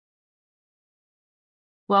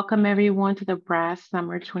Welcome everyone to the BRASS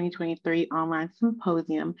Summer 2023 Online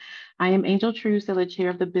Symposium. I am Angel Truesdale, the Chair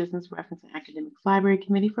of the Business Reference and Academics Library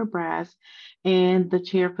Committee for BRASS and the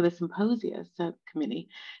Chair for the Symposia Subcommittee.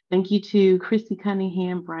 Thank you to Christy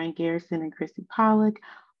Cunningham, Brian Garrison, and Christy Pollock.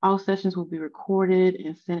 All sessions will be recorded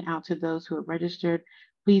and sent out to those who have registered.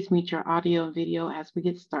 Please mute your audio and video as we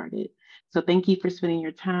get started. So thank you for spending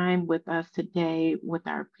your time with us today with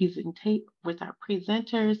our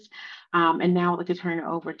presenters. And now I'd like to turn it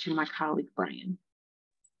over to my colleague, Brian.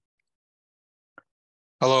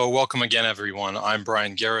 Hello, welcome again, everyone. I'm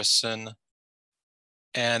Brian Garrison.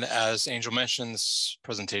 And as Angel mentioned, this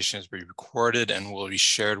presentation is being recorded and will be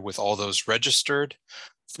shared with all those registered.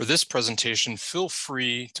 For this presentation, feel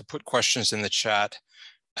free to put questions in the chat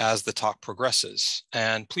as the talk progresses.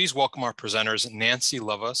 And please welcome our presenters, Nancy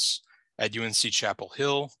Lovas at UNC Chapel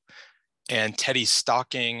Hill and Teddy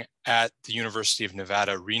Stocking at the University of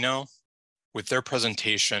Nevada, Reno, with their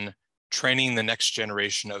presentation, Training the Next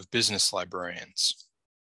Generation of Business Librarians.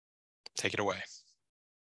 Take it away.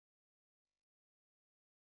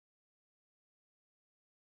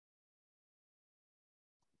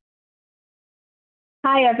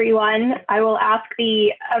 Hi, everyone. I will ask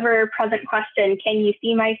the ever-present question. Can you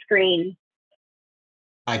see my screen?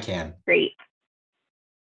 I can. Great.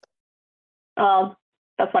 Well,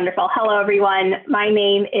 that's wonderful. Hello, everyone. My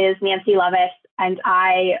name is Nancy Lovas, and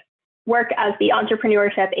I work as the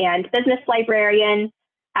Entrepreneurship and Business Librarian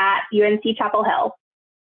at UNC Chapel Hill.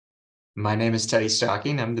 My name is Teddy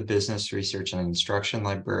Stocking. I'm the Business Research and Instruction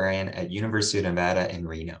Librarian at University of Nevada in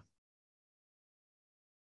Reno.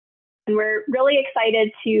 And we're really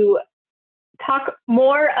excited to talk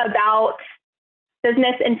more about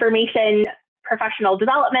business information, professional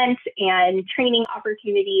development, and training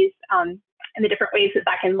opportunities, and the different ways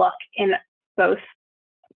that can look in both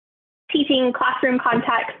teaching, classroom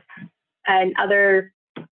contexts, and other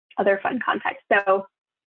fun contexts. So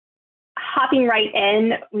hopping right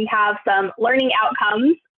in, we have some learning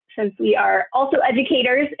outcomes since we are also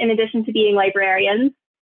educators in addition to being librarians.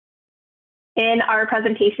 In our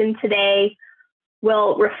presentation today,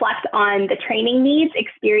 we'll reflect on the training needs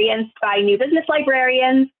experienced by new business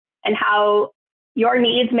librarians and how your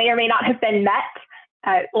needs may or may not have been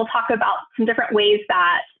met. We'll talk about some different ways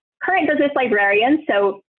that current business librarians,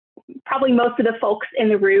 so probably most of the folks in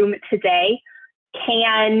the room today,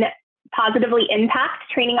 can positively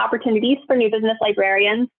impact training opportunities for new business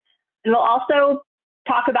librarians. And we'll also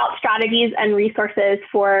talk about strategies and resources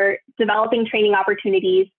for developing training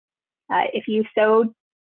opportunities if you so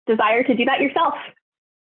desire to do that yourself.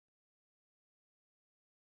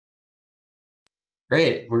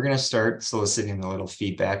 Great. We're going to start soliciting a little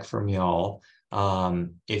feedback from y'all.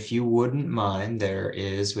 If you wouldn't mind, there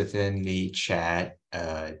is within the chat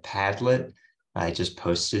a Padlet. I just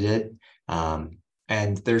posted it.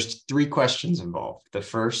 And there's 3 questions involved. The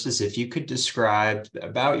first is if you could describe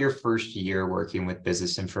about your first year working with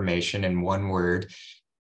business information in one word.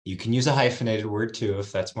 You can use a hyphenated word too,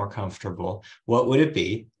 if that's more comfortable. What would it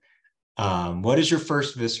be? What is your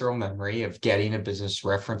first visceral memory of getting a business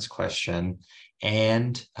reference question?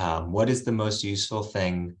 And what is the most useful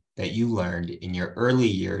thing that you learned in your early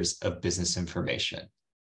years of business information?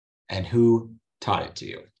 And who taught it to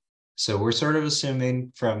you? So we're sort of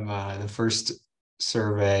assuming from the first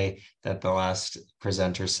survey that the last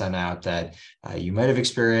presenter sent out that you might have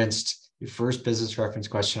experienced your first business reference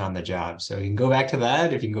question on the job. So you can go back to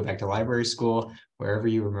that. If you can go back to library school, wherever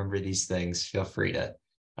you remember these things, feel free to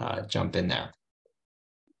jump in there.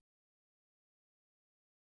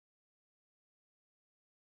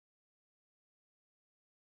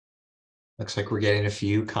 Looks like we're getting a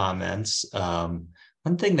few comments.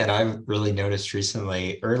 One thing that I've really noticed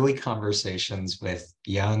recently, early conversations with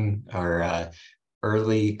young or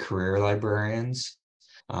early career librarians.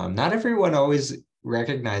 Not everyone always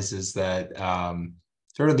recognizes that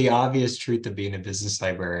sort of the obvious truth of being a business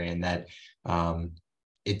librarian, that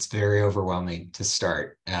it's very overwhelming to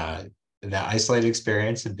start. The isolated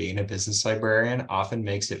experience of being a business librarian often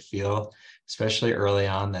makes it feel, especially early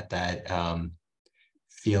on, that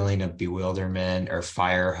feeling of bewilderment or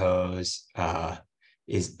fire hose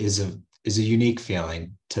is a unique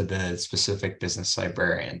feeling to the specific business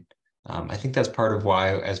librarian. I think that's part of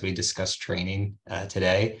why, as we discuss training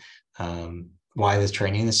today, why this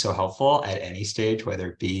training is so helpful at any stage, whether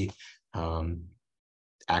it be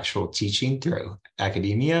actual teaching through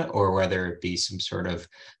academia or whether it be some sort of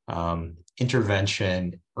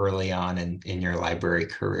intervention early on in your library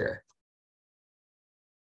career.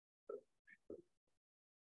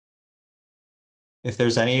 If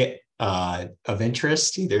there's any of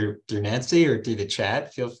interest, either through Nancy or through the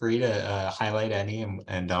chat, feel free to highlight any,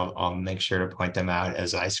 and I'll make sure to point them out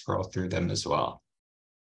as I scroll through them as well.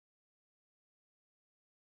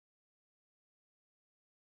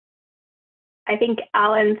 I think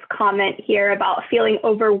Alan's comment here about feeling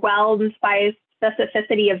overwhelmed by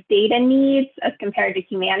specificity of data needs as compared to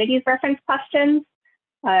humanities reference questions.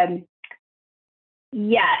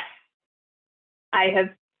 Yes, I have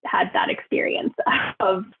had that experience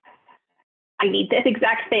of I need this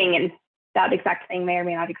exact thing, and that exact thing may or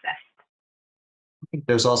may not exist. I think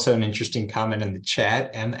there's also an interesting comment in the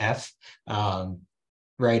chat, MF,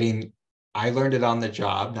 writing, I learned it on the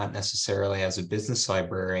job, not necessarily as a business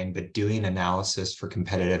librarian, but doing analysis for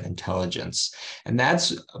competitive intelligence. And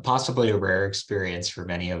that's possibly a rare experience for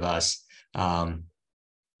many of us,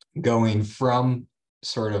 going from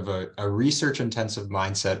sort of a research-intensive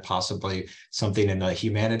mindset, possibly something in the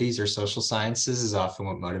humanities or social sciences is often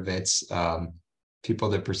what motivates people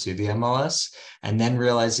that pursue the MLS, and then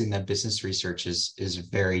realizing that business research is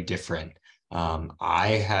very different.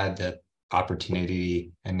 I had the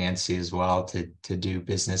opportunity, and Nancy as well, to do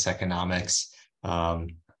business economics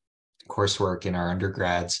coursework in our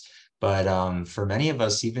undergrads. But for many of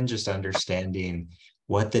us, even just understanding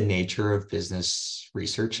what the nature of business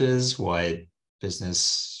research is, what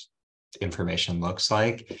business information looks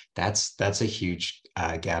like, that's a huge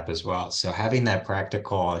gap as well. So having that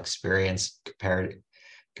practical experience,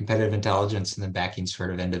 competitive intelligence, and then backing sort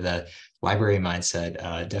of into the library mindset,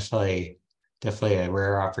 definitely a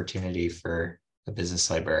rare opportunity for a business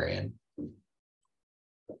librarian.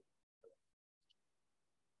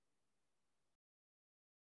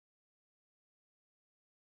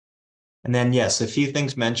 And then, yes, a few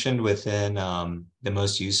things mentioned within the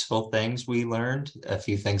most useful things we learned, a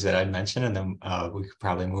few things that I'd mentioned, and then we could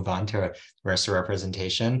probably move on to the rest of our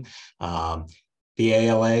presentation. The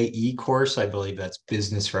ALA e-course, I believe that's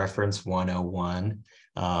Business Reference 101.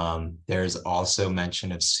 There's also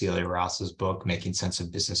mention of Celia Ross's book, Making Sense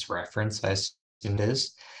of Business Reference, I assume it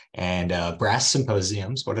is, and Brass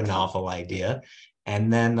Symposiums, what a novel idea.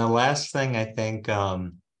 And then the last thing, I think,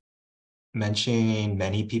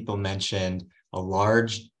 many people mentioned a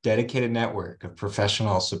large dedicated network of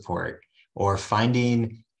professional support, or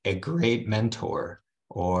finding a great mentor,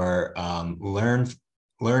 or learn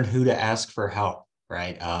who to ask for help,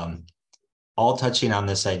 right? All touching on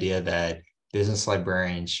this idea that business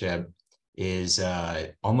librarianship is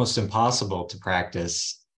almost impossible to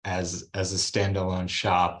practice as a standalone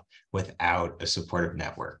shop without a supportive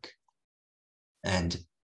network, and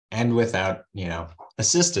without,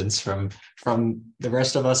 assistance from the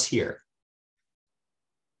rest of us here.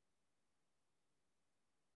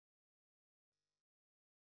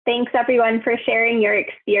 Thanks everyone for sharing your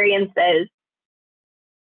experiences.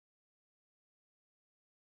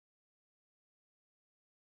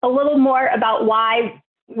 A little more about why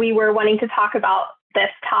we were wanting to talk about this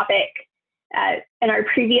topic. In our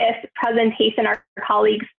previous presentation, our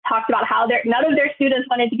colleagues talked about how none of their students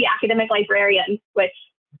wanted to be academic librarians, which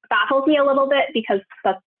baffles me a little bit because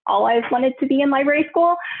that's all I've wanted to be in library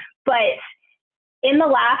school. But in the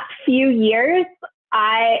last few years,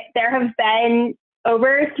 there have been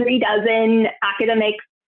over 36 academic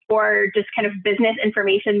or just kind of business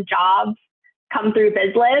information jobs come through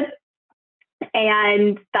BizLib,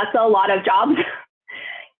 and that's a lot of jobs.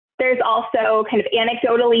 There's also kind of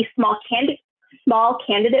anecdotally small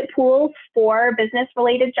candidate pools for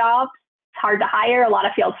business-related jobs. It's hard to hire, a lot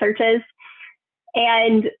of field searches.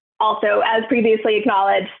 And also, as previously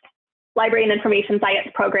acknowledged, library and information science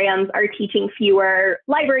programs are teaching fewer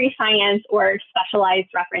library science or specialized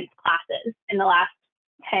reference classes in the last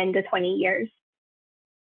 10 to 20 years.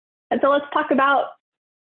 And so let's talk about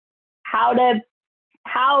how and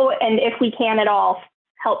if we can at all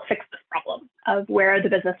help fix this problem of where the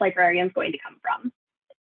business librarian is going to come from.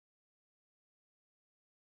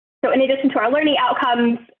 So in addition to our learning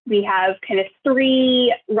outcomes, we have kind of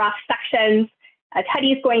 3 rough sections.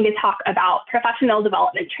 Teddy's going to talk about professional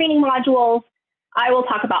development training modules. I will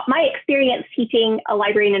talk about my experience teaching a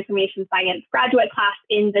library and information science graduate class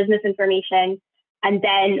in business information, and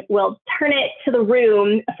then we'll turn it to the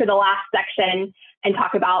room for the last section and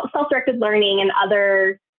talk about self-directed learning and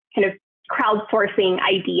other kind of crowdsourcing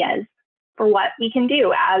ideas for what we can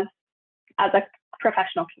do as a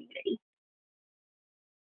professional community.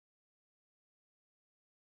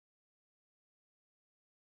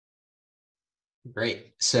 Great.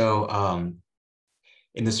 So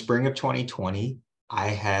in the spring of 2020, I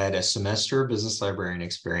had a semester of business librarian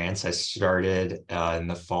experience. I started in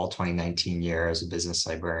the fall 2019 year as a business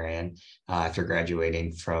librarian after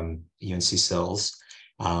graduating from UNC Sills.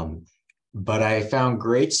 But I found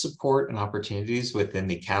great support and opportunities within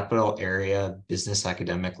the Capital Area Business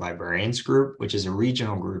Academic Librarians Group, which is a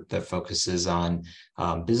regional group that focuses on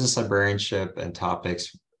business librarianship and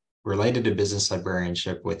topics related to business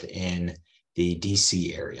librarianship within the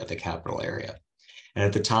DC area, the capital area. And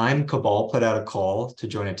at the time, Cabal put out a call to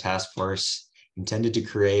join a task force intended to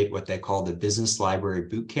create what they call the Business Library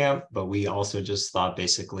Bootcamp, but we also just thought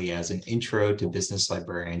basically as an intro to business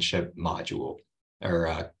librarianship module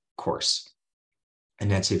or course. And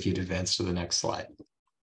Nancy, if you'd advance to the next slide.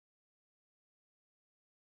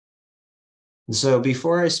 So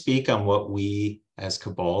before I speak on what we as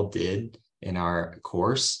Cabal did in our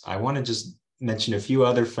course, I want to just mention a few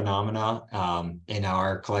other phenomena in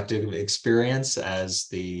our collective experience as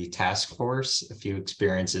the task force, a few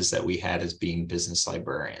experiences that we had as being business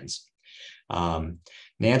librarians.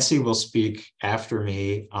 Nancy will speak after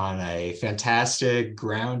me on a fantastic,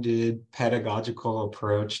 grounded, pedagogical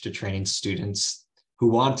approach to training students who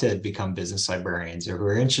want to become business librarians or who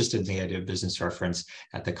are interested in the idea of business reference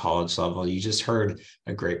at the college level. You just heard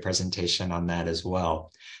a great presentation on that as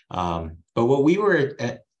well. But what we were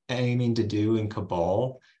aiming to do in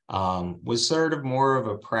Cabal was sort of more of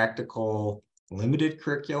a practical, limited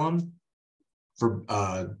curriculum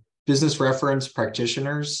for business reference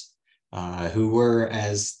practitioners who were,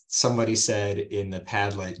 as somebody said in the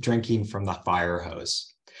Padlet, drinking from the fire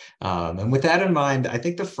hose. And with that in mind, I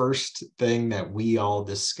think the first thing that we all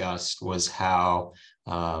discussed was how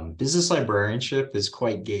business librarianship is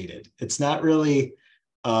quite gated. It's not really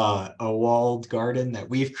a walled garden that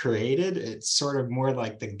we've created. It's sort of more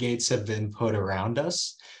like the gates have been put around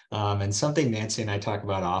us. And something Nancy and I talk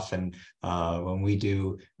about often when we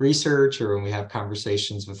do research or when we have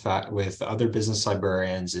conversations with other business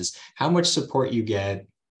librarians is how much support you get.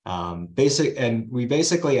 And we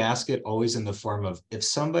basically ask it always in the form of, if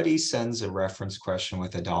somebody sends a reference question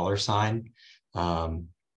with a $sign,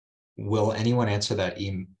 will anyone answer that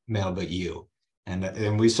email but you?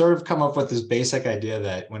 And we sort of come up with this basic idea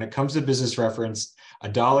that when it comes to business reference,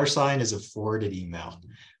 a $sign is a forwarded email.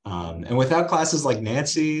 And without classes like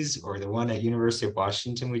Nancy's or the one at University of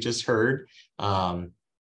Washington we just heard,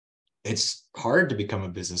 it's hard to become a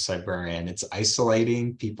business librarian. It's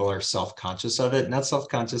isolating. People are self-conscious of it, not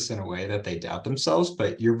self-conscious in a way that they doubt themselves,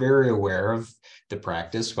 but you're very aware of the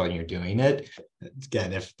practice when you're doing it.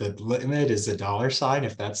 Again, if the limit is a $sign,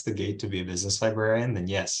 if that's the gate to be a business librarian, then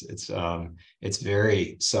yes, it's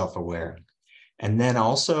very self-aware. And then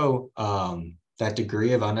also that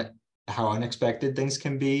degree of how unexpected things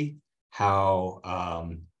can be, how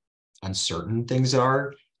uncertain things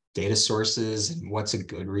are, data sources, and what's a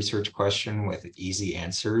good research question with easy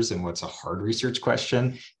answers and what's a hard research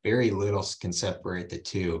question. Very little can separate the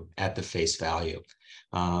two at the face value.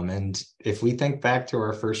 And if we think back to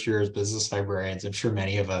our first year as business librarians, I'm sure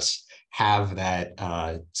many of us have that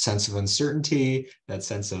sense of uncertainty, that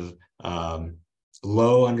sense of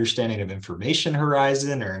low understanding of information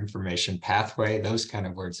horizon or information pathway, those kind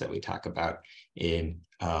of words that we talk about in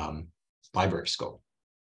library school.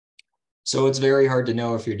 So it's very hard to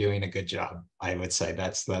know if you're doing a good job. I would say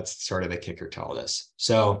that's sort of the kicker to all this.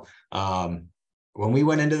 So when we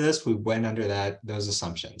went into this, we went under those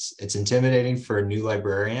assumptions. It's intimidating for a new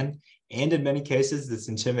librarian, and in many cases, it's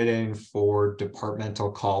intimidating for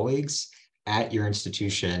departmental colleagues at your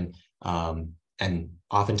institution, and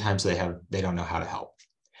oftentimes they don't know how to help.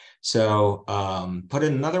 So put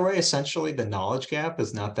it another way, essentially, the knowledge gap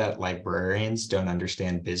is not that librarians don't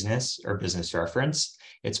understand business or business reference.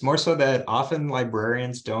 It's more so that often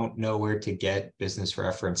librarians don't know where to get business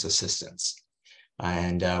reference assistance.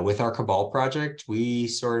 And with our Cabal project, we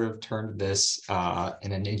sort of turned this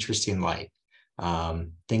in an interesting light,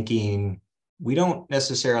 thinking we don't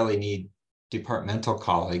necessarily need departmental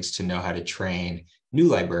colleagues to know how to train new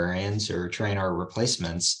librarians or train our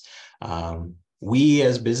replacements. We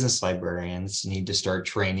as business librarians need to start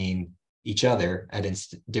training each other at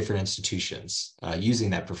different institutions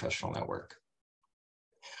using that professional network.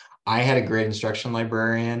 I had a great instruction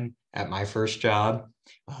librarian at my first job.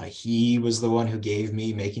 He was the one who gave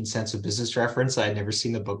me Making Sense of Business Reference. I had never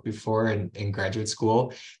seen the book before in graduate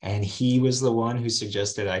school. And he was the one who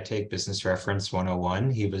suggested I take Business Reference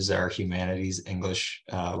 101. He was our humanities English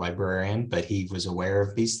librarian, but he was aware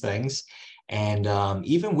of these things. And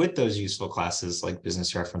even with those useful classes like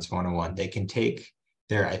Business Reference 101, they can take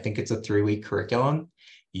I think it's a 3-week curriculum.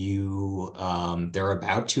 They're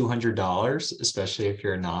about $200, especially if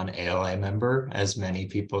you're a non-ALA member, as many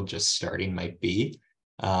people just starting might be.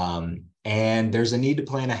 And there's a need to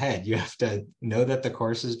plan ahead. You have to know that the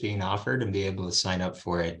course is being offered and be able to sign up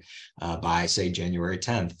for it by, say, January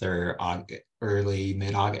 10th or early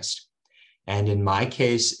mid-August. And in my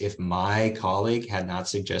case, if my colleague had not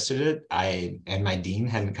suggested it, and my dean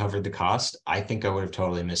hadn't covered the cost, I think I would have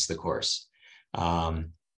totally missed the course.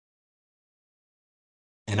 And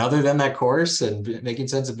other than that course and making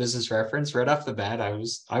sense of business reference, right off the bat, I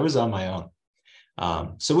was on my own.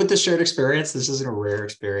 So with the shared experience, this isn't a rare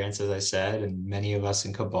experience, as I said, and many of us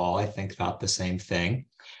in Cabal, I think, thought the same thing.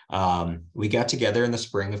 We got together in the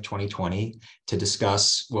spring of 2020 to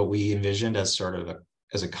discuss what we envisioned as sort of a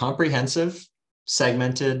comprehensive,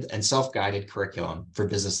 segmented, and self-guided curriculum for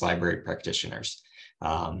business library practitioners.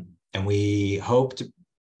 And we hoped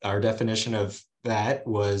our definition of that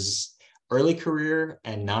was early career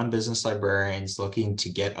and non-business librarians looking to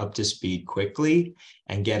get up to speed quickly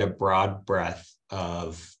and get a broad breadth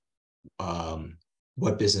of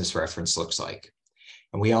what business reference looks like.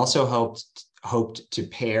 And we also hoped to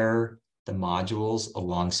pair the modules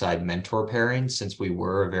alongside mentor pairing, since we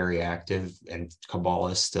were very active and Cabal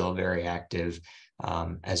is still very active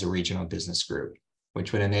as a regional business group,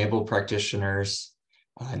 which would enable practitioners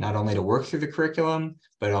not only to work through the curriculum,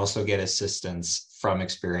 but also get assistance from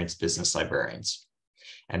experienced business librarians.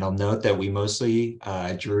 And I'll note that we mostly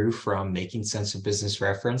drew from Making Sense of Business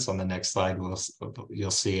Reference. On the next slide,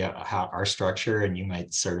 you'll see how our structure, and you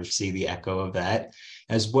might sort of see the echo of that,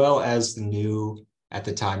 as well as the new, at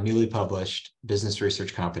the time, newly published business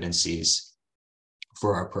research competencies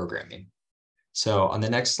for our programming. So on the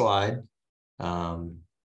next slide,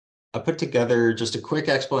 I put together just a quick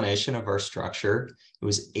explanation of our structure. It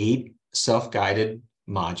was 8 self-guided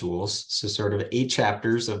modules, so sort of 8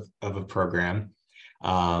 chapters of a program.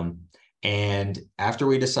 And after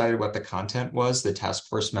we decided what the content was, the task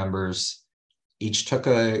force members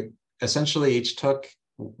essentially each took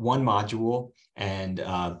one module and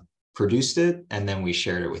produced it, and then we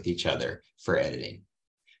shared it with each other for editing.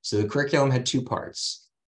 So the curriculum had 2 parts.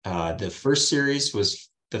 The first series was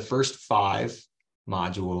the first 5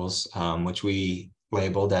 modules, which we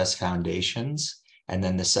labeled as foundations. And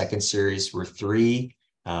then the second series were 3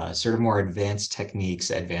 sort of more advanced techniques,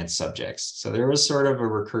 advanced subjects. So there was sort of a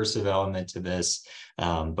recursive element to this,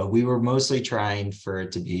 but we were mostly trying for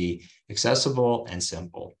it to be accessible and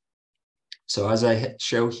simple. So as I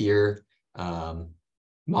show here,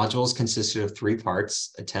 modules consisted of 3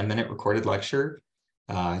 parts: a 10-minute recorded lecture,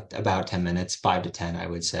 about 10 minutes, 5 to 10, I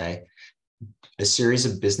would say, a series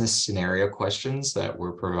of business scenario questions that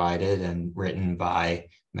were provided and written by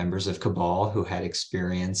members of Cabal who had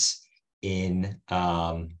experience in,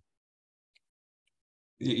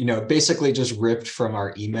 basically just ripped from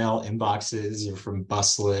our email inboxes or from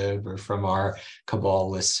BusLib or from our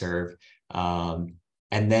Cabal listserv.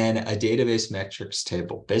 And then a database metrics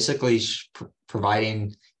table, basically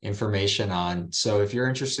providing information on, so if you're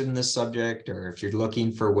interested in this subject, or if you're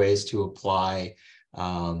looking for ways to apply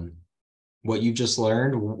what you just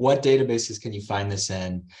learned, what databases can you find this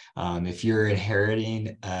in? If you're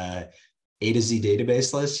inheriting a to Z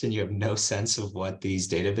database list and you have no sense of what these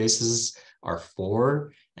databases are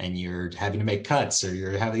for, and you're having to make cuts, or you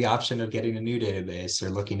have the option of getting a new database or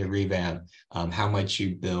looking to revamp, how might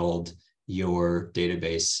you build your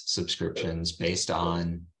database subscriptions based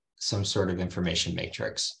on some sort of information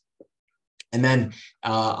matrix? And then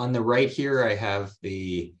on the right here, I have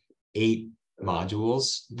the 8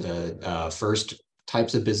 modules. The first,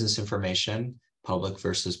 types of business information, public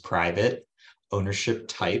versus private, ownership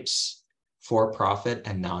types, for-profit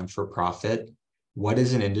and non-for-profit, what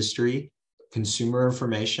is an industry, consumer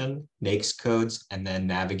information, NAICS codes, and then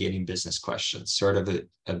navigating business questions, sort of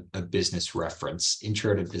a business reference,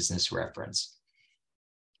 intro to business reference.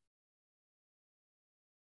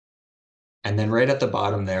 And then right at the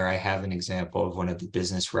bottom there, I have an example of one of the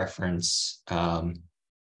business reference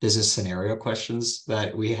business scenario questions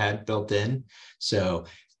that we had built in. So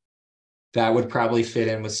that would probably fit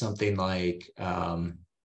in with something like, that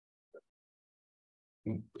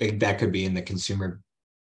could be in the consumer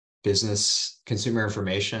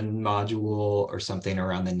information module, or something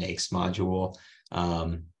around the NAICS module.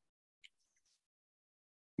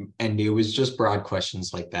 And it was just broad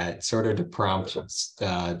questions like that, sort of to prompt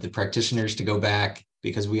the practitioners to go back,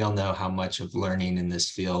 because we all know how much of learning in this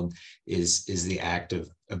field is the act of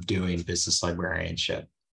doing business librarianship.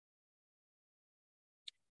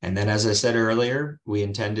 And then, as I said earlier, we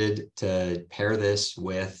intended to pair this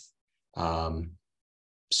with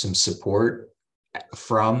some support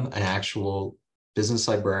from an actual business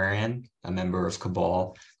librarian, a member of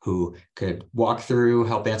Cabal, who could walk through,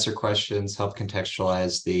 help answer questions, help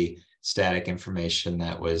contextualize the static information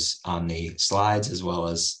that was on the slides, as well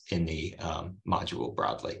as in the module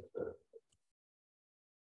broadly.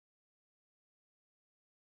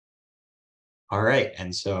 All right,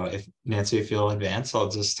 and so if Nancy, if you'll advance, I'll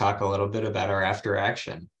just talk a little bit about our after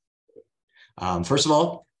action. First of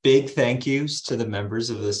all, big thank yous to the members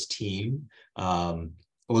of this team.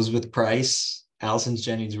 Elizabeth Price, Allison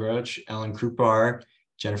Jennings Roach, Ellen Krupar,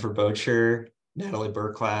 Jennifer Bocher, Natalie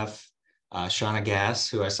Burklaff, Shauna Gass,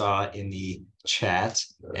 who I saw in the chat,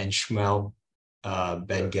 and Shmuel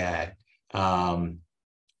Ben Gad.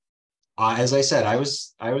 As I said, I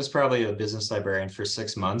was probably a business librarian for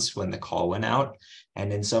 6 months when the call went out.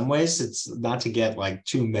 And in some ways, it's not to get like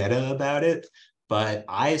too meta about it, but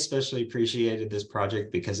I especially appreciated this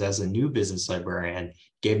project because as a new business librarian,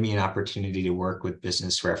 gave me an opportunity to work with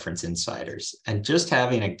business reference insiders. And just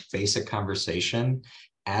having a basic conversation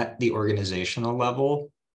at the organizational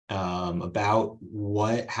level about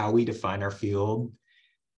how we define our field,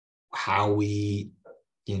 how we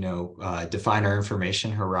define our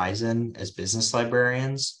information horizon as business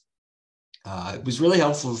librarians. It was really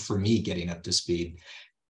helpful for me getting up to speed.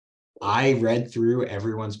 I read through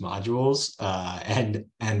everyone's modules and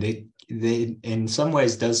it in some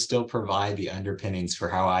ways does still provide the underpinnings for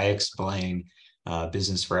how I explain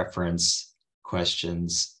business reference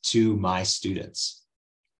questions to my students.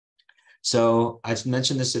 So I've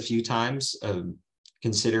mentioned this a few times,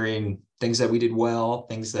 considering things that we did well,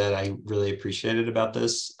 things that I really appreciated about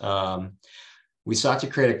this. We sought to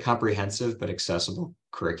create a comprehensive but accessible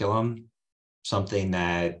curriculum, something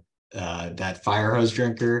that that fire hose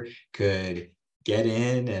drinker could get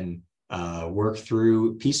in and work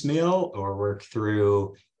through piecemeal or work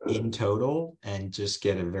through in total and just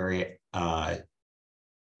get a very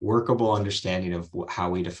workable understanding of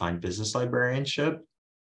how we define business librarianship.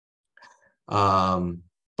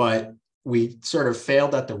 But we sort of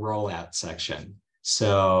failed at the rollout section.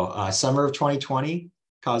 So summer of 2020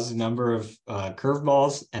 caused a number of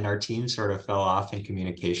curveballs and our team sort of fell off in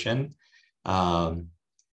communication.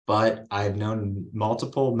 But I've known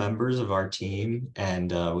multiple members of our team,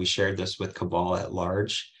 and we shared this with Cabal at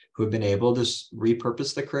large, who have been able to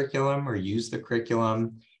repurpose the curriculum or use the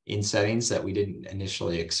curriculum in settings that we didn't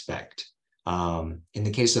initially expect. In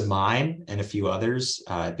the case of mine and a few others,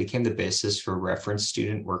 it became the basis for reference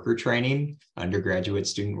student worker training, undergraduate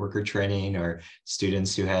student worker training, or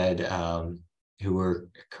students who had who were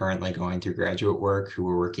currently going through graduate work, who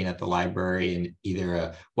were working at the library in either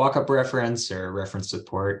a walk-up reference or a reference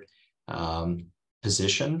support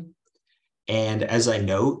position. And as I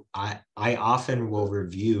note, I often will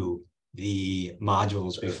review the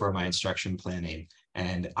modules before my instruction planning.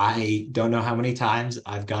 And I don't know how many times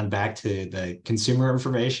I've gone back to the consumer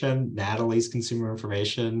information, Natalie's consumer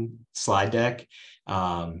information slide deck,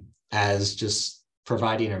 as just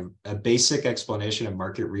providing a basic explanation of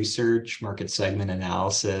market research, market segment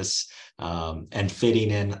analysis, and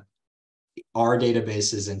fitting in our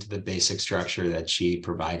databases into the basic structure that she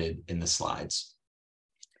provided in the slides.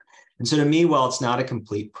 And so to me, while it's not a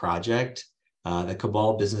complete project, the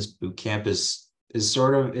Cabal Business Bootcamp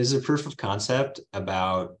is a proof of concept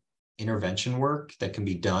about intervention work that can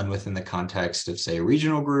be done within the context of, say, a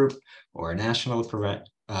regional group or a national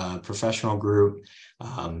professional group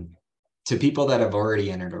to people that have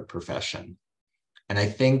already entered our profession. And I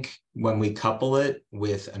think when we couple it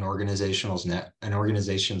with an organization's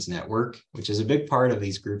network, which is a big part of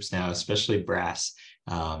these groups now, especially BRASS,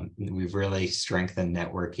 we've really strengthened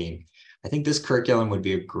networking. I think this curriculum would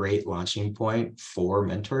be a great launching point for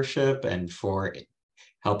mentorship and for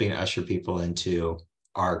helping usher people into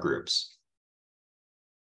our groups.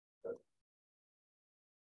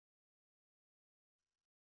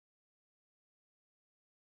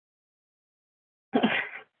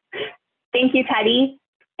 Thank you, Teddy.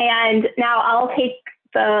 And now I'll take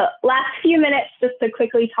the last few minutes just to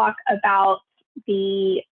quickly talk about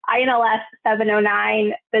the INLS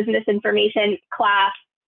 709 Business Information class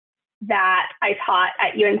that I taught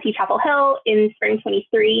at UNC Chapel Hill in spring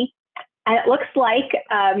 23. And it looks like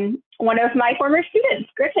one of my former students,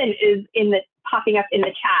 Griffin, is popping up in the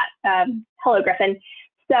chat. Hello, Griffin.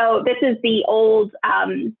 So this is the old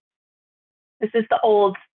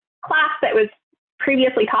class that was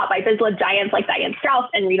previously taught by BizLib giants like Diane Strauss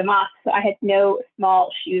and Rita Moss. So I had no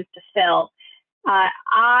small shoes to fill.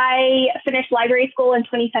 I finished library school in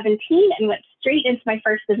 2017 and went straight into my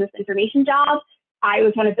first business information job. I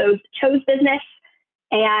was one of those that chose business,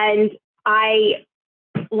 and I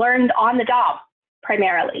learned on the job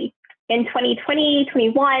primarily. In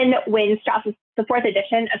 2020-21, when the fourth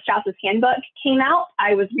edition of Strauss's Handbook came out,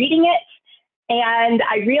 I was reading it, and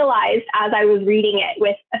I realized as I was reading it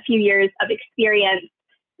with a few years of experience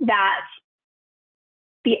that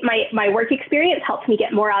my work experience helped me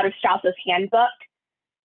get more out of Strauss's Handbook,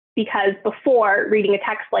 because before, reading a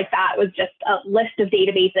text like that was just a list of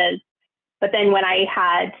databases But then when I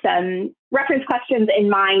had some reference questions in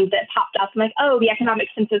mind that popped up, I'm like, oh, the economic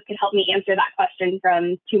census could help me answer that question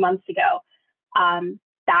from 2 months ago.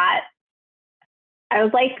 That I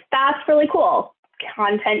was like, that's really cool.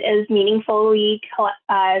 Content is meaningfully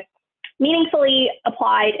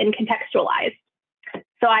applied and contextualized.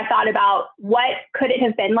 So I thought about what could it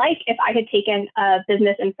have been like if I had taken a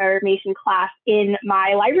business information class in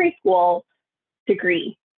my library school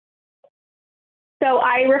degree. So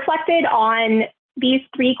I reflected on these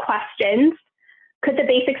 3 questions. Could the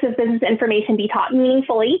basics of business information be taught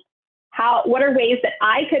meaningfully? What are ways that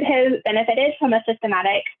I could have benefited from a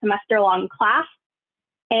systematic semester-long class?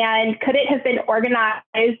 And could it have been organized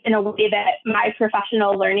in a way that my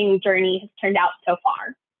professional learning journey has turned out so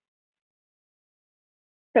far?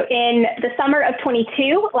 So in the summer of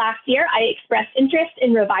 22, last year, I expressed interest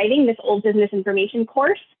in reviving this old business information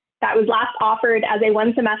course that was last offered as a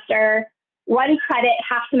 1 credit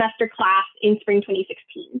half semester class in spring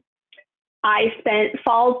 2016. I spent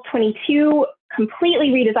fall 22 completely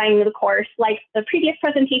redesigning the course. Like the previous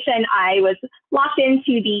presentation, I was locked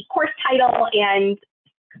into the course title and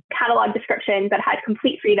catalog description, but had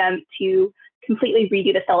complete freedom to completely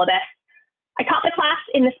redo the syllabus. I taught the class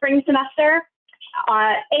in the spring semester,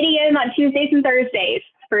 8 a.m. on Tuesdays and Thursdays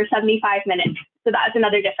for 75 minutes. So that's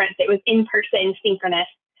another difference. It was in-person, synchronous.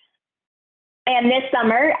 And this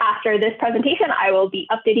summer, after this presentation, I will be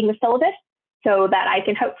updating the syllabus so that I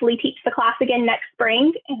can hopefully teach the class again next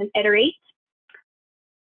spring and iterate.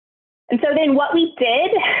 And so then what we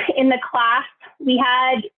did in the class, we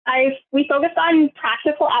focused on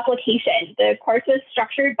practical application. The course was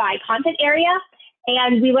structured by content area,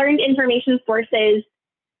 and we learned information sources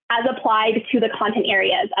as applied to the content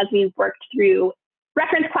areas as we worked through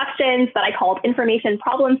reference questions that I called information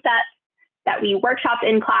problem sets that we workshopped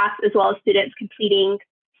in class, as well as students completing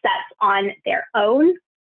sets on their own.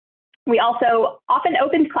 We also often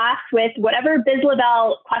opened class with whatever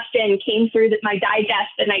BizLabel question came through my digest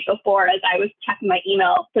the night before as I was checking my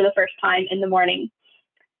email for the first time in the morning.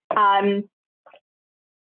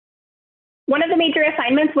 One of the major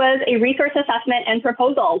assignments was a resource assessment and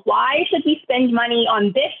proposal. Why should we spend money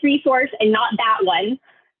on this resource and not that one?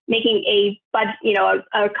 Making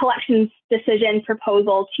a collections decision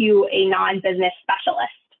proposal to a non-business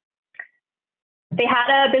specialist. They had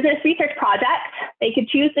a business research project. They could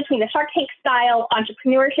choose between a Shark Tank style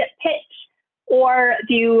entrepreneurship pitch or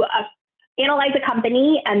analyze a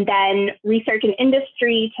company and then research an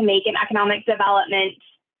industry to make an economic development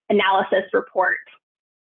analysis report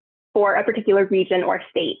for a particular region or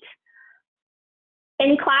state.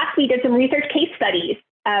 In class, we did some research case studies.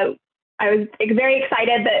 I was very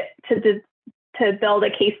excited to build a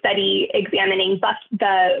case study examining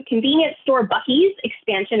the convenience store Buc-ee's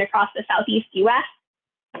expansion across the Southeast US.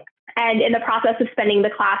 And in the process of spending the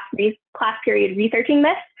class period researching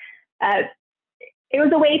this, it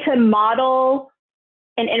was a way to model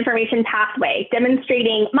an information pathway,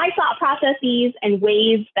 demonstrating my thought processes and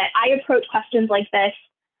ways that I approach questions like this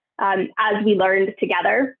as we learned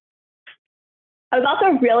together. I was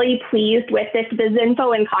also really pleased with this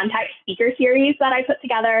BizInfo in Context speaker series that I put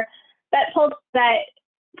together that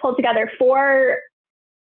pulled together 4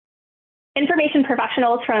 information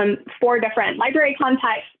professionals from 4 different library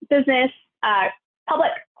contexts: business,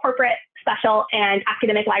 public, corporate, special, and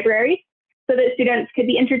academic libraries, so that students could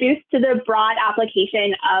be introduced to the broad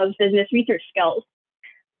application of business research skills.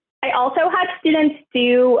 I also had students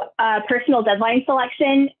do a personal deadline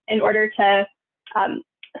selection in order to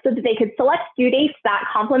so that they could select due dates that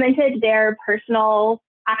complemented their personal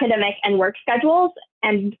academic and work schedules.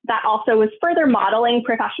 And that also was further modeling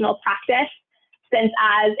professional practice, since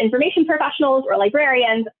as information professionals or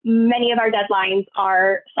librarians, many of our deadlines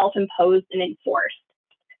are self-imposed and enforced.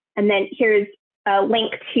 And then here's a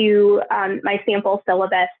link to my sample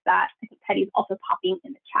syllabus that I think Teddy's also popping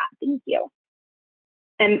in the chat. Thank you.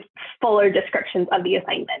 And fuller descriptions of the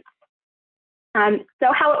assignments.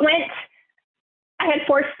 So how it went, I had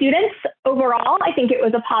 4 students overall. I think it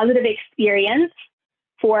was a positive experience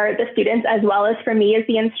for the students as well as for me as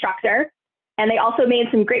the instructor. And they also made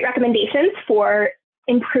some great recommendations for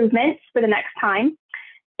improvements for the next time.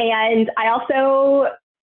 And I also,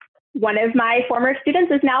 one of my former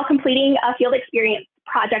students is now completing a field experience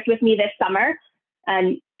project with me this summer.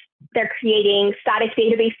 And they're creating static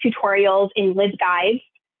database tutorials in LibGuides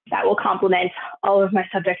that will complement all of my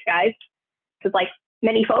subject guides. Because like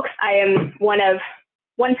many folks, I am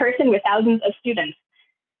one person with thousands of students.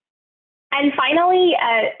 And finally,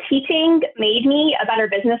 teaching made me a better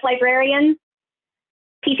business librarian.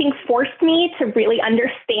 Teaching forced me to really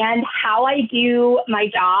understand how I do my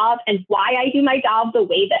job and why I do my job the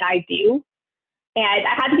way that I do. And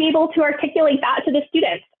I had to be able to articulate that to the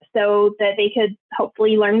students so that they could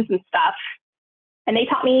hopefully learn some stuff. And they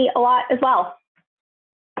taught me a lot as well.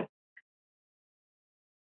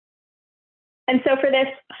 And so for this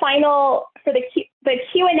final, for the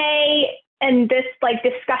Q&A and this like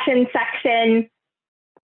discussion section,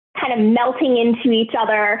 kind of melting into each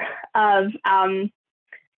other of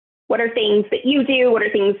what are things that you do, what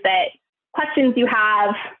are things that questions you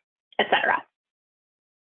have, etc.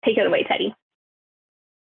 Take it away, Teddy.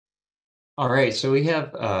 All right, so we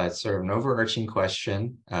have sort of an overarching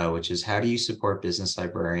question, which is how do you support business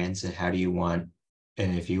librarians, and how do you want,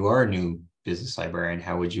 and if you are a new business librarian,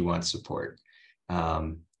 how would you want support?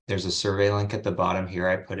 There's a survey link at the bottom here.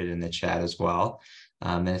 I put it in the chat as well.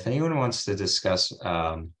 And if anyone wants to discuss,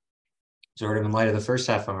 sort of in light of the first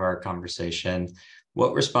half of our conversation,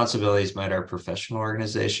 what responsibilities might our professional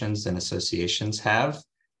organizations and associations have?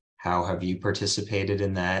 How have you participated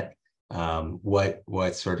in that?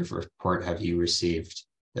 What sort of report have you received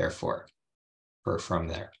therefore, or from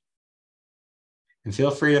there? And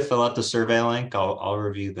feel free to fill out the survey link. I'll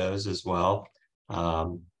review those as well.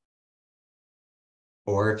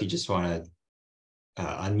 Or if you just want to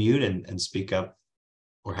unmute and speak up,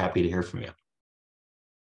 we're happy to hear from you.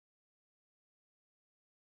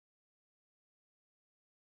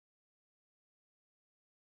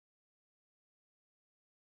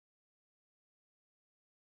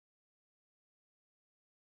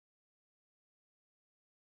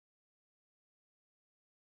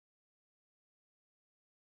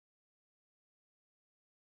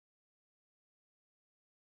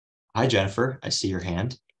 Hi, Jennifer. I see your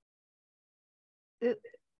hand. There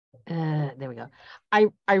we go.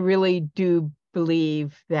 I really do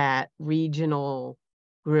believe that regional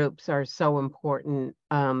groups are so important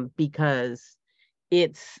because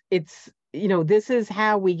it's this is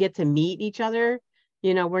how we get to meet each other.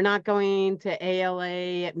 We're not going to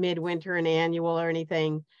ALA at midwinter and annual or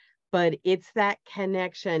anything, but it's that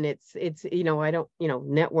connection. It's I don't,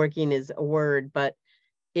 networking is a word, but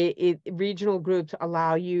regional groups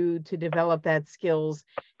allow you to develop that skills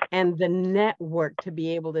and the network to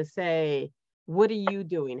be able to say, what are you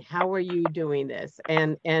doing? How are you doing this?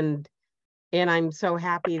 And I'm so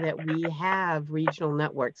happy that we have regional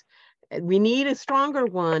networks. We need a stronger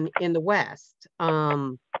one in the West.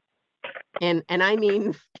 And I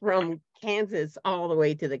mean from Kansas all the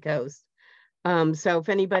way to the coast. So if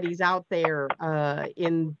anybody's out there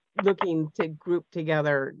in looking to group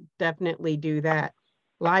together, definitely do that.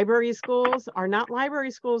 Library schools are not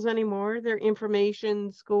library schools anymore. They're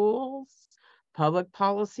information schools, public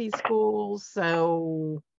policy schools.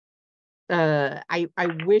 So I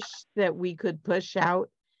wish that we could push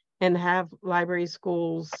out and have library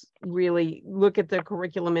schools really look at the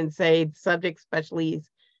curriculum and say subject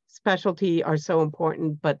specialty are so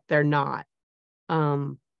important, but they're not.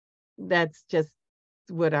 That's just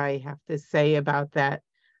what I have to say about that.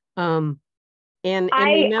 And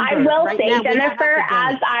remember, I will right say, now, Jennifer,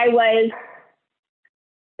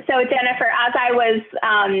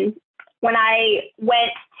 when I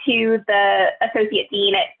went to the associate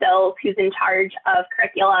dean at Phil's, who's in charge of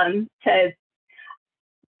curriculum, to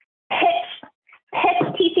pitch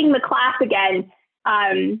teaching the class again,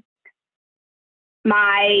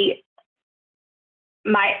 my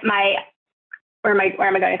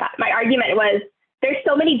argument was there's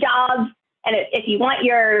so many jobs. And if you want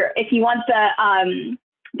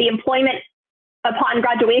the employment upon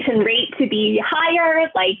graduation rate to be higher,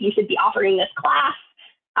 like you should be offering this class.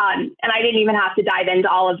 And I didn't even have to dive into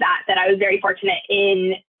all of that. That I was very fortunate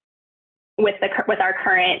with our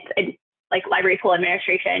current like library school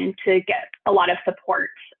administration to get a lot of support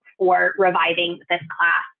for reviving this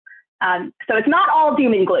class. So it's not all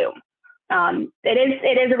doom and gloom.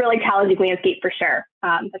 It is a really challenging landscape for sure,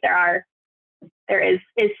 but there is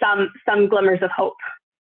some glimmers of hope.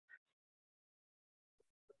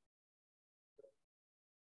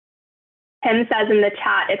 Tim says in the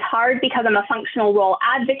chat, it's hard because I'm a functional role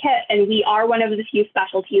advocate and we are one of the few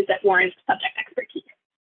specialties that warrants subject expertise.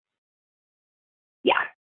 Yeah.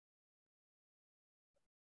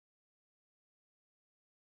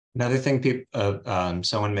 Another thing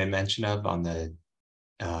someone may mention of on the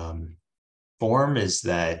form is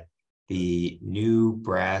that the new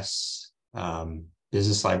brass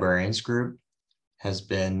business librarians group has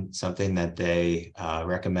been something that they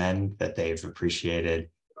recommend, that they've appreciated.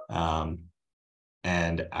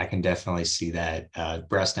 And I can definitely see that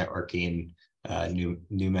brass networking, new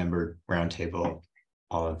member roundtable,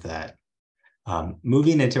 all of that.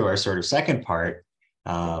 Moving into our sort of second part,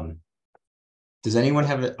 does anyone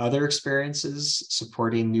have other experiences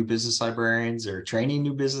supporting new business librarians or training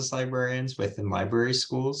new business librarians within library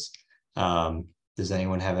schools? Does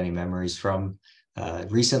anyone have any memories from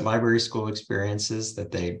recent library school experiences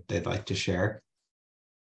that they'd like to share?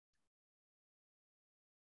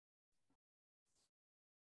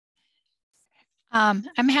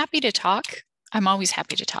 I'm happy to talk. I'm always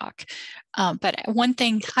happy to talk. But one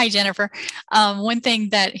thing, hi Jennifer, one thing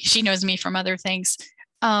that she knows me from other things,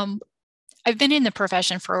 I've been in the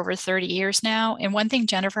profession for over 30 years now. And one thing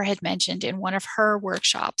Jennifer had mentioned in one of her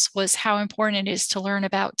workshops was how important it is to learn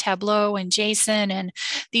about Tableau and JSON and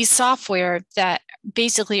these software that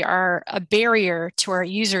basically are a barrier to our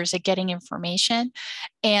users at getting information.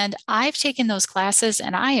 And I've taken those classes,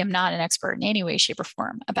 and I am not an expert in any way, shape, or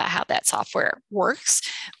form about how that software works.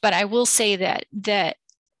 But I will say that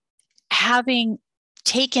having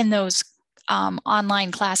taken those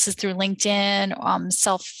online classes through LinkedIn,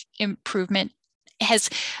 self-improvement has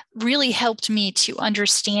really helped me to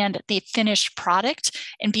understand the finished product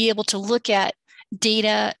and be able to look at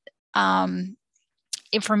data,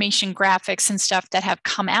 information graphics and stuff that have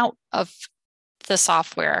come out of the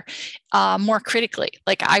software more critically.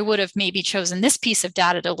 Like I would have maybe chosen this piece of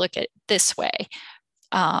data to look at this way.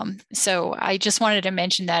 So I just wanted to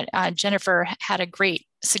mention that Jennifer had a great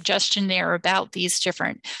suggestion there about these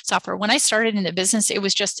different software. When I started in the business, it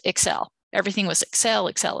was just Excel. Everything was Excel,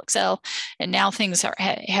 Excel, Excel. And now things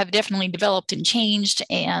have definitely developed and changed.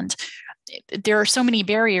 And there are so many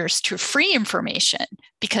barriers to free information,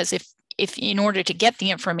 because if in order to get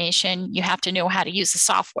the information, you have to know how to use the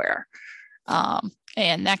software.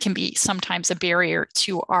 And that can be sometimes a barrier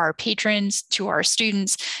to our patrons, to our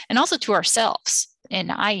students, and also to ourselves.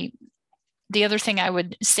 And the other thing I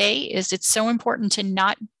would say is it's so important to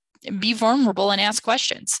not be vulnerable and ask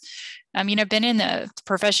questions. I mean, I've been in the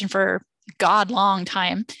profession for God long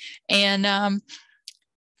time, and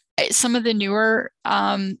some of the newer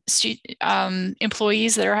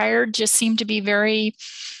employees that are hired just seem to be very,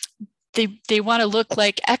 they want to look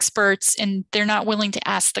like experts, and they're not willing to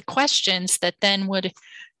ask the questions that then would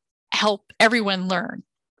help everyone learn.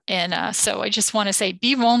 And so I just want to say,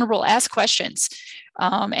 be vulnerable, ask questions.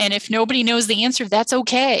 And if nobody knows the answer, that's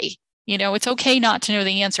okay. You know, it's okay not to know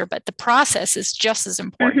the answer, but the process is just as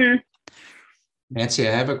important. Mm-hmm. Nancy,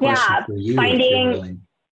 I have a question for you.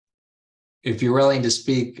 If you're willing to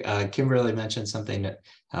speak, Kimberly mentioned something that,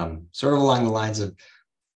 sort of along the lines of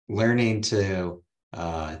learning to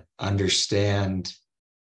understand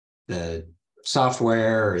the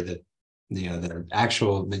software or the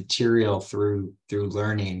actual material through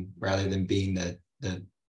learning rather than being the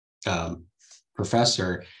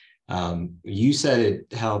professor. You said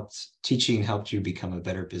teaching helped you become a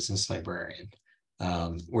better business librarian.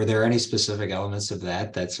 Were there any specific elements of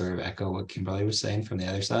that sort of echo what Kimberly was saying from the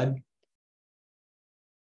other side?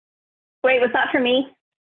 Wait, was that for me?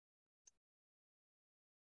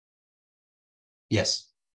 Yes.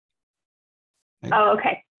 Oh,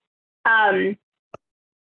 okay.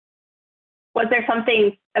 Was there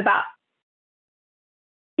something about,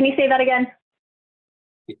 can you say that again?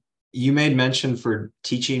 You made mention for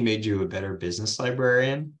teaching made you a better business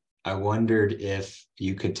librarian. I wondered if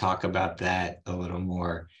you could talk about that a little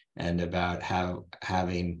more, and about how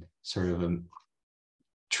having sort of a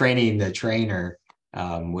training the trainer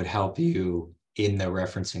would help you in the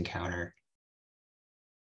reference encounter,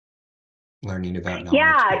 learning about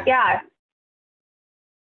knowledge.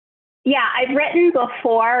 Yeah, I've written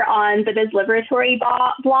before on the Biz Laboratory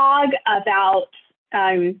blog about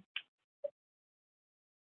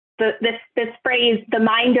this phrase, the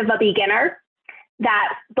mind of a beginner,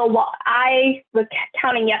 that I was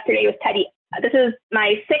counting yesterday with Teddy. This is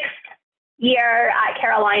my 6th year at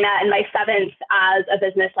Carolina and my 7th as a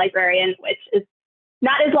business librarian, which is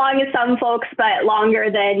not as long as some folks, but longer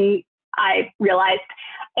than I realized.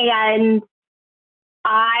 And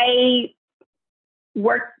I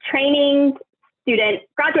work training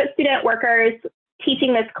graduate student workers.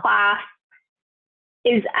 Teaching this class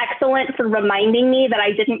is excellent for reminding me that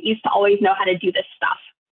I didn't used to always know how to do this stuff,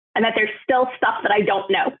 and that there's still stuff that I don't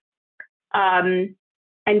know.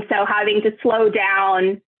 And so having to slow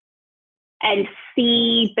down and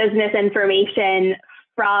see business information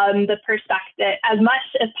from the perspective, as much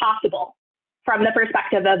as possible, from the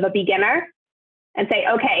perspective of a beginner, and say,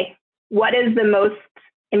 okay, what is the most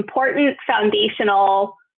important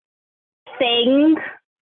foundational thing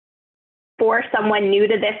for someone new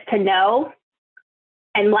to this to know?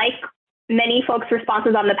 And like many folks'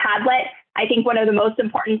 responses on the Padlet, I think one of the most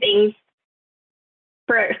important things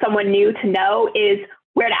for someone new to know is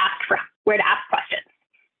where to ask questions.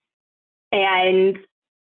 And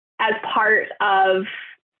as part of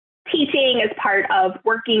teaching, as part of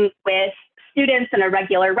working with students in a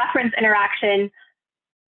regular reference interaction,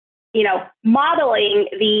 modeling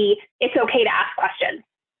the it's okay to ask questions.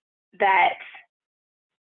 That,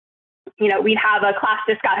 we'd have a class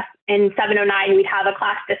discuss in 709, we'd have a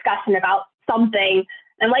class discussion about something.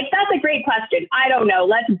 And like, that's a great question. I don't know,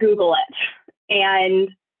 let's Google it. And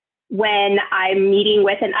when I'm meeting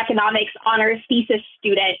with an economics honors thesis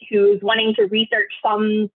student who's wanting to research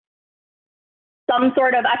some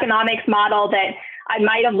sort of economics model that I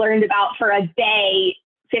might have learned about for a day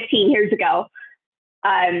 15 years ago,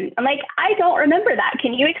 I'm like, I don't remember that.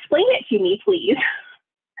 Can you explain it to me, please?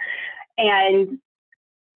 And,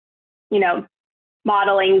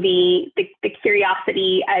 modeling the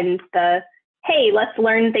curiosity and the, hey, let's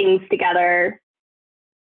learn things together.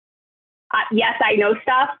 Yes, I know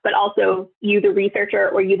stuff, but also you, the researcher,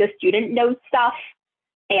 or you, the student, knows stuff,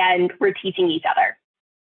 and we're teaching each other.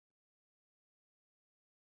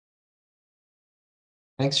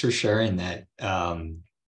 Thanks for sharing that.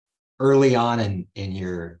 Early on in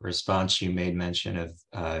your response, you made mention of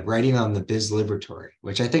writing on the Biz Laboratory,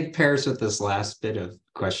 which I think pairs with this last bit of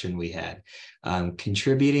question we had.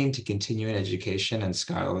 Contributing to continuing education and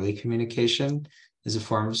scholarly communication is a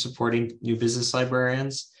form of supporting new business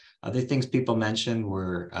librarians. Other things people mentioned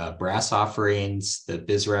were BRASS offerings, the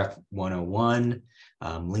BizRef 101,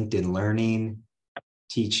 LinkedIn Learning,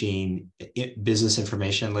 teaching business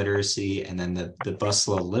information literacy, and then the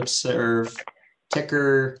Buslow Lipserv,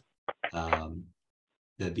 Ticker,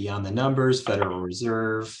 the Beyond the Numbers, Federal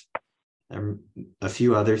Reserve, and a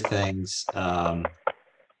few other things. Are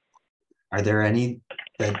there any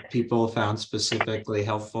that people found specifically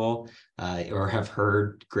helpful or have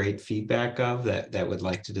heard great feedback of that would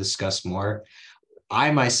like to discuss more?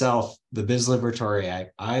 I myself, the Biz Laboratory,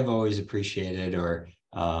 I've always appreciated, or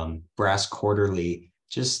BRASS Quarterly,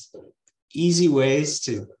 just easy ways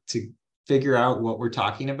to figure out what we're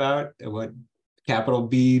talking about, what capital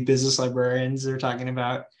B business librarians are talking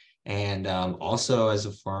about, and also as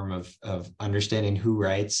a form of understanding who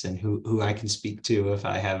writes and who I can speak to if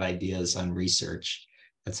I have ideas on research.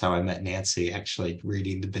 That's how I met Nancy, actually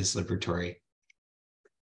reading the Biz Laboratory.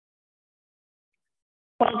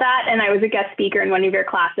 Well, that, and I was a guest speaker in one of your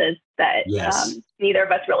classes that yes. Neither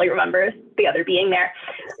of us really remembers the other being there.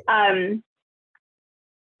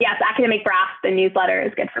 Yes, Academic BRASS, the newsletter,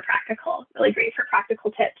 is good for practical, really great for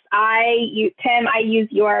practical tips. Tim, I use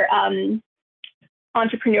your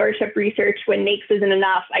entrepreneurship research when NAICS isn't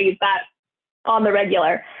enough. I use that on the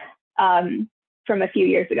regular from a few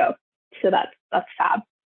years ago. So that's fab.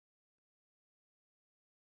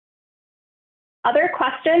 Other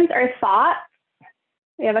questions or thoughts?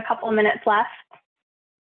 We have a couple of minutes left.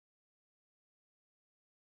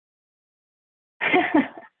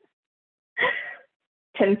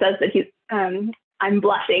 Tim says that he's, I'm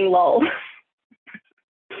blushing, lol.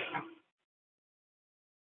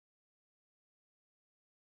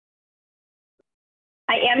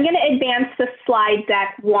 I am going to advance the slide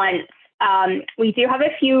deck once. We do have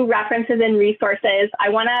a few references and resources.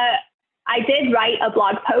 I did write a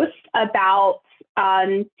blog post about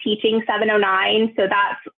teaching 709, so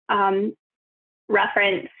that's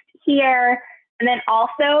referenced here. And then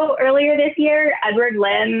also earlier this year, Edward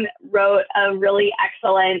Lim wrote a really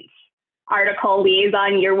excellent article,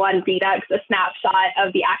 Liaison Year 1 Redux, a snapshot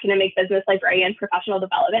of the academic business librarian professional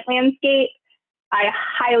development landscape. I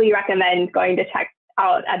highly recommend going to check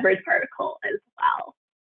out Edward's article as well.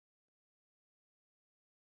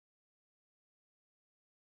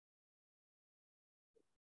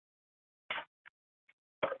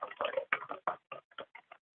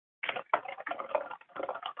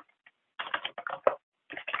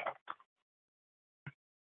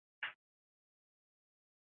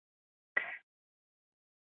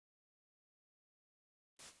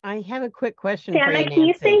 I have a quick question for you, Shanna, Nancy. can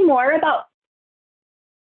you say more about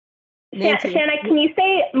Nancy, Shanna, can you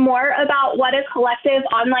say more about what a collective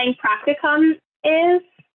online practicum is?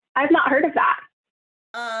 I've not heard of that.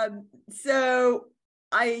 So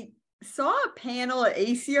I saw a panel at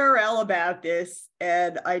ACRL about this,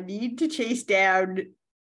 and I need to chase down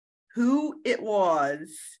who it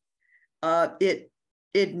was. It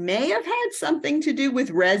may have had something to do with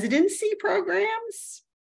residency programs.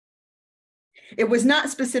 It was not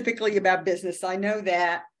specifically about business. I know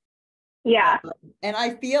that. Yeah. And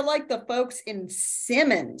I feel like the folks in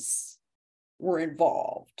Simmons were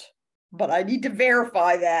involved, but I need to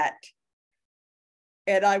verify that.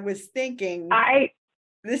 And I was thinking,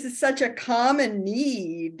 this is such a common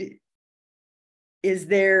need. Is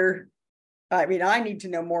there, I mean, I need to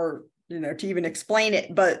know more, to even explain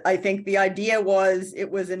it, but I think the idea was it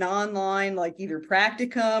was an online, like either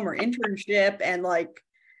practicum or internship, and like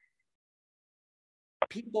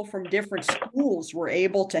people from different schools were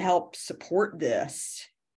able to help support this.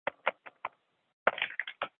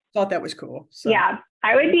 thought that was cool. So. Yeah,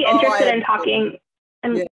 I would be interested in talking.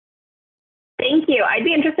 And yeah. Thank you. I'd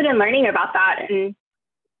be interested in learning about that and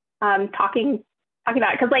talking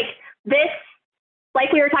about it, because like this,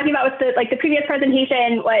 like we were talking about with the previous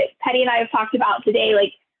presentation, what Petty and I have talked about today,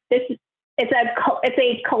 like this, it's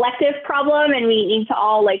a collective problem, and we need to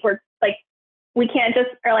all work. Like we can't just,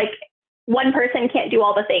 or like one person can't do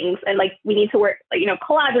all the things, and like we need to work,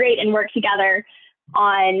 collaborate and work together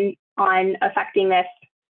on affecting this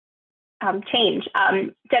change.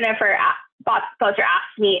 Jennifer Bosser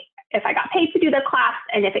asked me if I got paid to do the class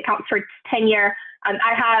and if it counts for tenure.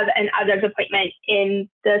 I have an others appointment in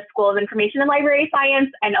the School of Information and Library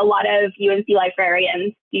Science, and a lot of UNC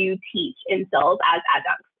librarians do teach in SILs as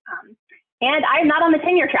adjuncts. And I'm not on the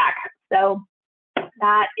tenure track, so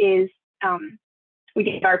that is, we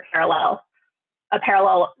did our parallel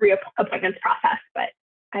reappointments process, but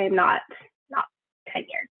I am not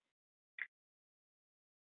tenured.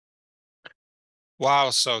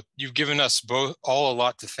 Wow, so you've given us all a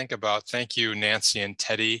lot to think about. Thank you, Nancy and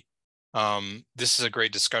Teddy. This is a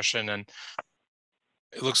great discussion, and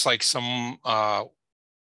it looks like someone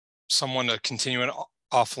to continue it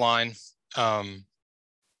offline.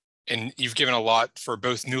 And you've given a lot for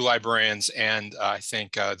both new librarians and I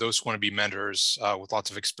think those who want to be mentors with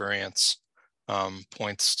lots of experience,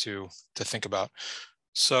 points to think about.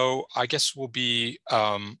 So I guess we'll be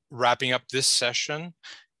wrapping up this session,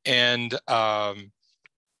 and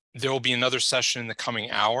there will be another session in the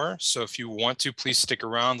coming hour. So if you want to, please stick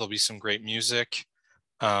around. There'll be some great music.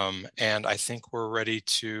 And I think we're ready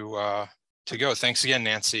to go. Thanks again,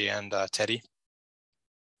 Nancy and Teddy.